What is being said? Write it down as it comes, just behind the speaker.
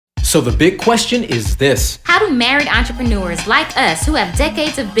So the big question is this: how do married entrepreneurs like us who have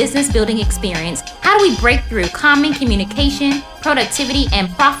decades of business building experience, how do we break through common communication, productivity, and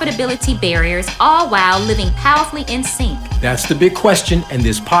profitability barriers, all while living powerfully in sync? That's the big question, and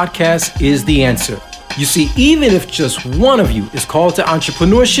this podcast is the answer. You see, even if just one of you is called to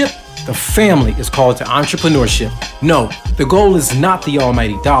entrepreneurship, the family is called to entrepreneurship. No, the goal is not the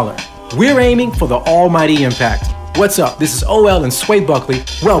almighty dollar. We're aiming for the almighty impact. What's up? This is OL and Sway Buckley.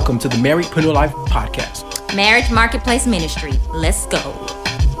 Welcome to the Marriedpreneur Life Podcast. Marriage Marketplace Ministry. Let's go.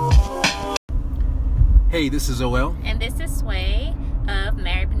 Hey, this is OL. And this is Sway of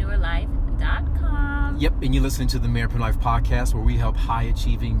marriedpreneurlife.com. Yep, and you're listening to the Marriedpreneur Life Podcast, where we help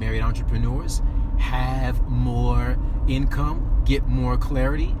high-achieving married entrepreneurs have more income, get more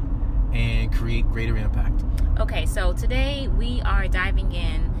clarity, and create greater impact. Okay, so today we are diving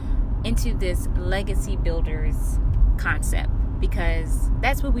into this legacy builders concept, because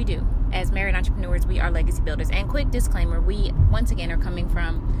that's what we do as married entrepreneurs. We are legacy builders. And quick disclaimer, we once again are coming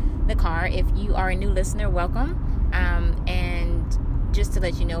from the car. If you are a new listener, welcome. And just to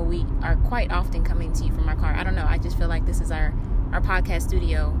let you know, we are quite often coming to you from our car. I don't know, I just feel like this is our podcast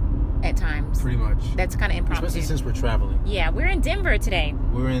studio at times. Pretty much. That's kind of impromptu. Especially since we're traveling. Yeah, we're in Denver today.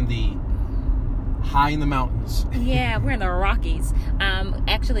 We're in the high in the mountains. Yeah, we're in the Rockies.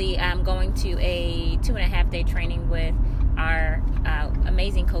 Actually, I'm going to a 2.5-day training with our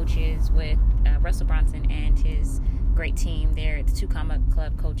amazing coaches, with Russell Bronson and his great team there at the 2 Comma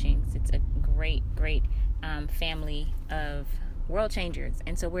Club Coaching. It's a great family of world changers,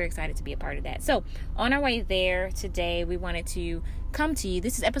 and so we're excited to be a part of that. So on our way there today, we wanted to come to you.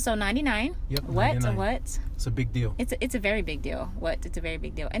 This is episode 99. Yep. What? 99. What? It's a big deal. It's a very big deal. What? It's a very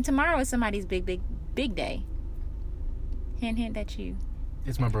big deal. And tomorrow is somebody's big day. Hint that you.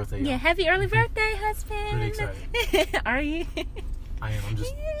 It's my birthday. Yeah. Happy early birthday, husband. Pretty excited. Are you? I am. I'm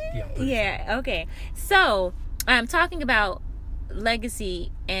just. Yeah. Yeah. Okay. So I'm talking about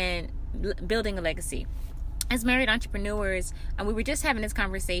legacy and building a legacy. As married entrepreneurs, and we were just having this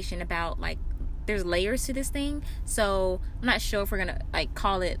conversation about, like, there's layers to this thing. So I'm not sure if we're gonna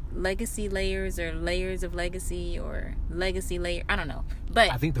call it legacy layers or layers of legacy or legacy layer. I don't know,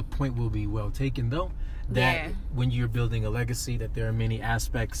 but I think the point will be well taken, though, that when you're building a legacy, that there are many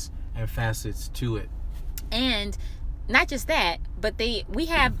aspects and facets to it. And not just that, but we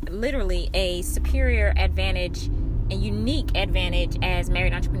have literally a superior advantage, a unique advantage as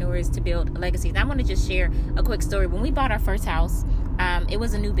married entrepreneurs to build legacies. I want to just share a quick story. When we bought our first house, it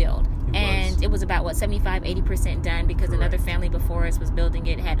was a new build. It was about 75-80% done, because Correct. Another family before us was building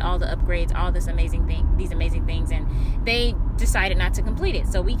it, had all the upgrades, all these amazing things, and they decided not to complete it.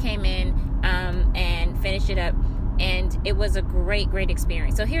 So we came in and finished it up, and it was a great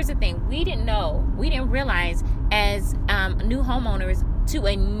experience. So here's the thing: we didn't realize as new homeowners to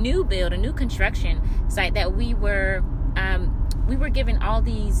a new build, a new construction site, that we were given all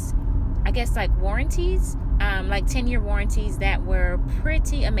these, I guess, warranties. 10-year warranties that were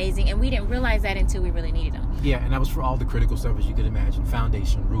pretty amazing, and we didn't realize that until we really needed them. Yeah, and that was for all the critical stuff, as you could imagine: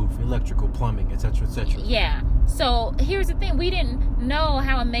 foundation, roof, electrical, plumbing, etc., etc. Yeah. So here's the thing: we didn't know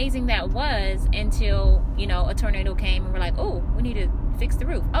how amazing that was until a tornado came, and we're like, oh, we need to fix the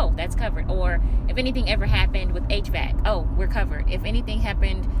roof. Oh, that's covered. Or if anything ever happened with HVAC, oh, we're covered. If anything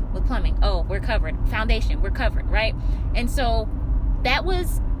happened with plumbing, oh, we're covered. Foundation, we're covered, right? And so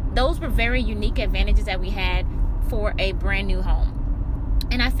those were very unique advantages that we had for a brand new home.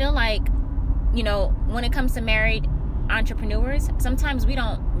 And I feel like, when it comes to married entrepreneurs, sometimes we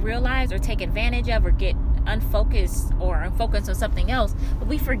don't realize or take advantage of or get unfocused on something else, but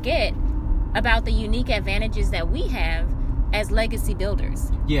we forget about the unique advantages that we have as legacy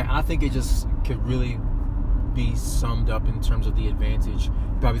builders. Yeah, and I think it just could really be summed up in terms of the advantage.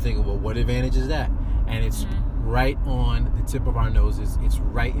 You're probably thinking, well, what advantage is that? And it's right on the tip of our noses. It's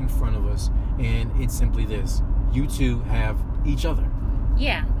right in front of us. And it's simply this: you two have each other.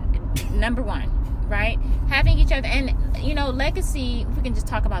 Yeah. Number one, right? Having each other. And, legacy, if we can just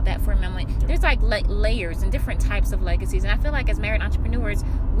talk about that for a moment. There's layers and different types of legacies. And I feel like as married entrepreneurs,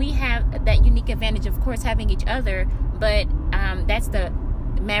 we have that unique advantage, of course, having each other. But that's the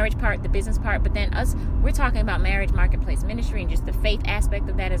marriage part, the business part. But then we're talking about Marriage Marketplace Ministry and just the faith aspect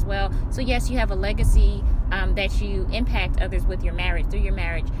of that as well. So yes, you have a legacy that you impact others with your marriage, through your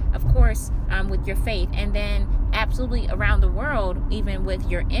marriage, of course, with your faith, and then absolutely around the world, even with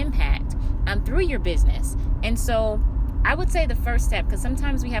your impact through your business. And so I would say the first step, because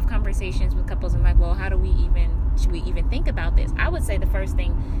sometimes we have conversations with couples and well, should we even think about this? I would say the first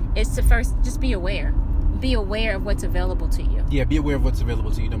thing is to first just be aware. Be aware of what's available to you. Yeah, be aware of what's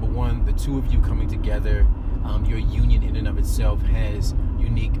available to you. Number one, the two of you coming together, your union in and of itself has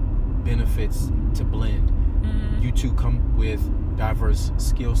unique benefits to blend. You two come with diverse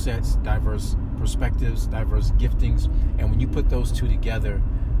skill sets, diverse perspectives, diverse giftings, and when you put those two together,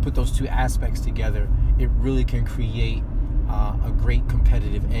 put those two aspects together, it really can create a great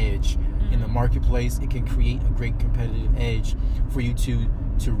competitive edge in the marketplace. It can create a great competitive edge for you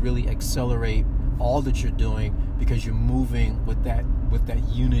to really accelerate all that you're doing, because you're moving with that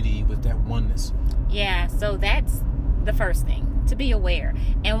unity, with that oneness. Yeah, so that's the first thing, to be aware.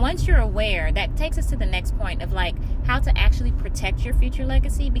 And once you're aware, that takes us to the next point of like how to actually protect your future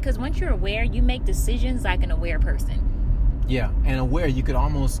legacy, because once you're aware, you make decisions like an aware person. Yeah, and aware, you could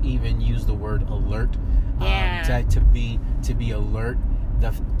almost even use the word alert. Yeah. To be alert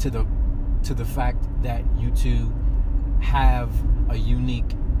to the fact that you two have a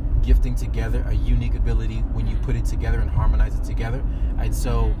unique gifting together, a unique ability when you put it together and harmonize it together. And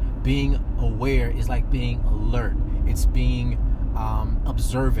so being aware is like being alert. It's being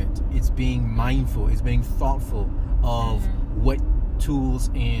observant. It's being mindful. It's being thoughtful of what tools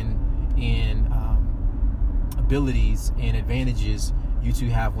and abilities and advantages you two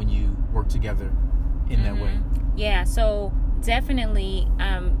have when you work together in that way. Yeah, so definitely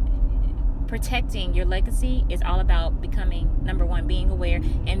protecting your legacy is all about becoming, number one, being aware,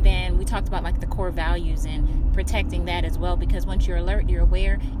 and then we talked about like the core values and protecting that as well, because once you're alert, you're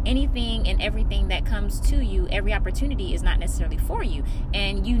aware, anything and everything that comes to you, every opportunity is not necessarily for you,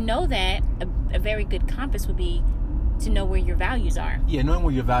 and you know that a very good compass would be to know where your values are. Yeah, knowing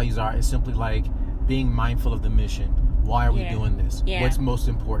where your values are is simply like being mindful of the mission. Why are we doing this? Yeah. What's most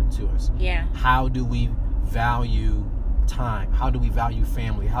important to us? Yeah. How do we value time? How do we value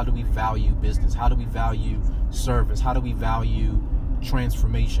family? How do we value business? How do we value service? How do we value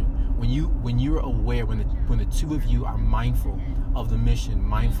transformation? When you're aware, when the two of you are mindful of the mission,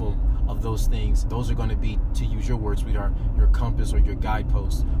 mindful of those things, those are going to be, to use your words, sweetheart, your compass or your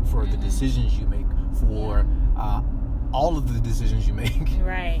guidepost for the decisions you make, for all of the decisions you make.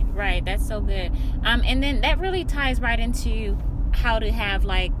 Right. That's so good. And then that really ties right into how to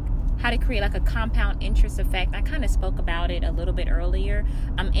create like a compound interest effect. I kind of spoke about it a little bit earlier.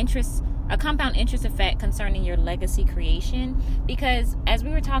 A compound interest effect concerning your legacy creation, because as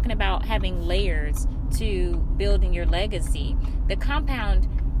we were talking about having layers to building your legacy, the compound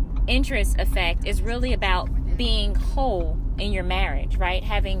interest effect is really about being whole in your marriage, right?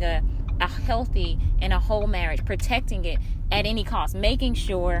 Having a healthy and a whole marriage, protecting it at any cost, making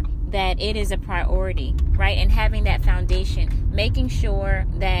sure that it is a priority, right? And having that foundation, making sure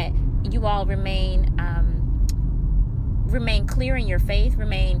that you all remain clear in your faith,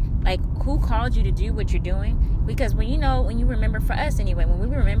 remain like who called you to do what you're doing. Because when you remember, for us anyway, when we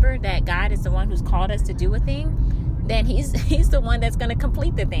remember that God is the one who's called us to do a thing, then he's the one that's going to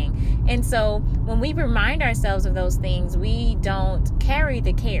complete the thing. And so when we remind ourselves of those things, we don't carry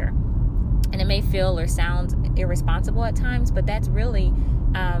the care. And it may feel or sound irresponsible at times, but that's really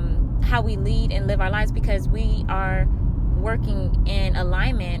how we lead and live our lives, because we are working in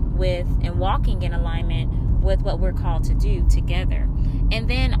alignment with and walking in alignment with what we're called to do together. And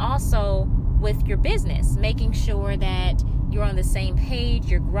then also with your business, making sure that you're on the same page,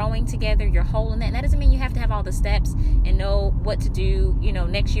 you're growing together, you're whole in that. And that doesn't mean you have to have all the steps and know what to do,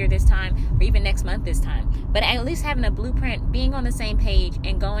 next year this time, or even next month this time. But at least having a blueprint, being on the same page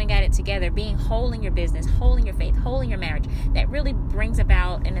and going at it together, being whole in your business, whole in your faith, whole in your marriage, that really brings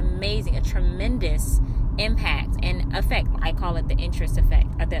about a tremendous impact and effect. I call it the interest effect,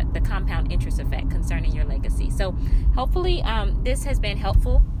 or the compound interest effect concerning your legacy. So hopefully this has been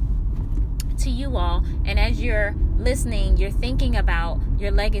helpful to you all, and as you're listening, you're thinking about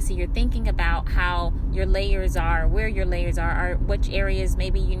your legacy, you're thinking about how your layers are, where your layers are, or which areas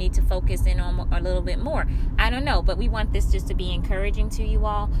maybe you need to focus in on a little bit more. I don't know, but we want this just to be encouraging to you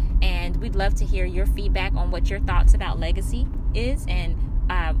all, and we'd love to hear your feedback on what your thoughts about legacy is, and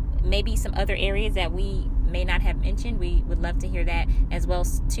maybe some other areas that we may not have mentioned. We would love to hear that as well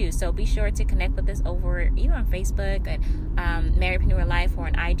too. So be sure to connect with us over either on Facebook at Marriedpreneur Life, or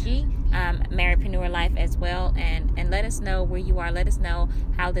on IG Marriedpreneur Life as well, and let us know where you are. Let us know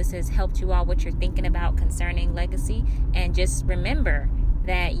how this has helped you all, what you're thinking about concerning legacy, and just remember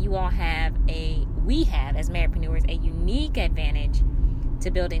that we have as marriedpreneurs a unique advantage to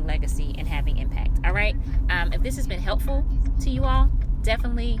building legacy and having impact. All right, if this has been helpful to you all,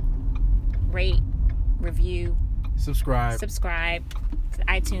 definitely rate, review, subscribe to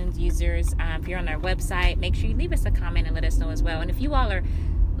iTunes users. If you're on our website, make sure you leave us a comment and let us know as well. And if you all are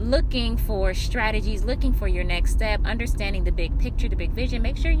looking for strategies, looking for your next step, understanding the big picture, the big vision,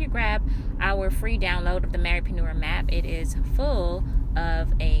 make sure you grab our free download of the Marriedpreneur Map. It is full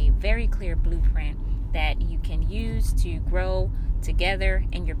of a very clear blueprint that you can use to grow together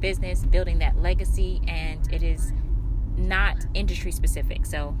in your business, building that legacy, and it is not industry specific.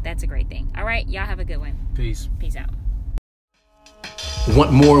 So that's a great thing. All right, y'all have a good one. Peace. Peace out.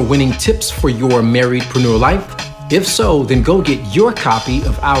 Want more winning tips for your marriedpreneur life? If so, then go get your copy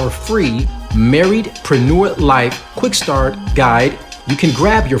of our free Marriedpreneur Life Quick Start Guide. You can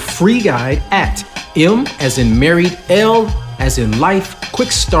grab your free guide at M as in married, L as in life,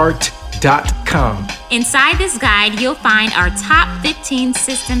 quickstart.com. Inside this guide, you'll find our top 15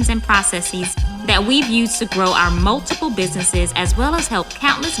 systems and processes that we've used to grow our multiple businesses, as well as help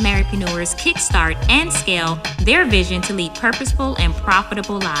countless marriedpreneurs kickstart and scale their vision to lead purposeful and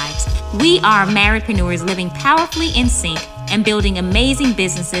profitable lives. We are marriedpreneurs living powerfully in sync and building amazing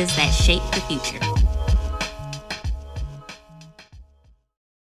businesses that shape the future.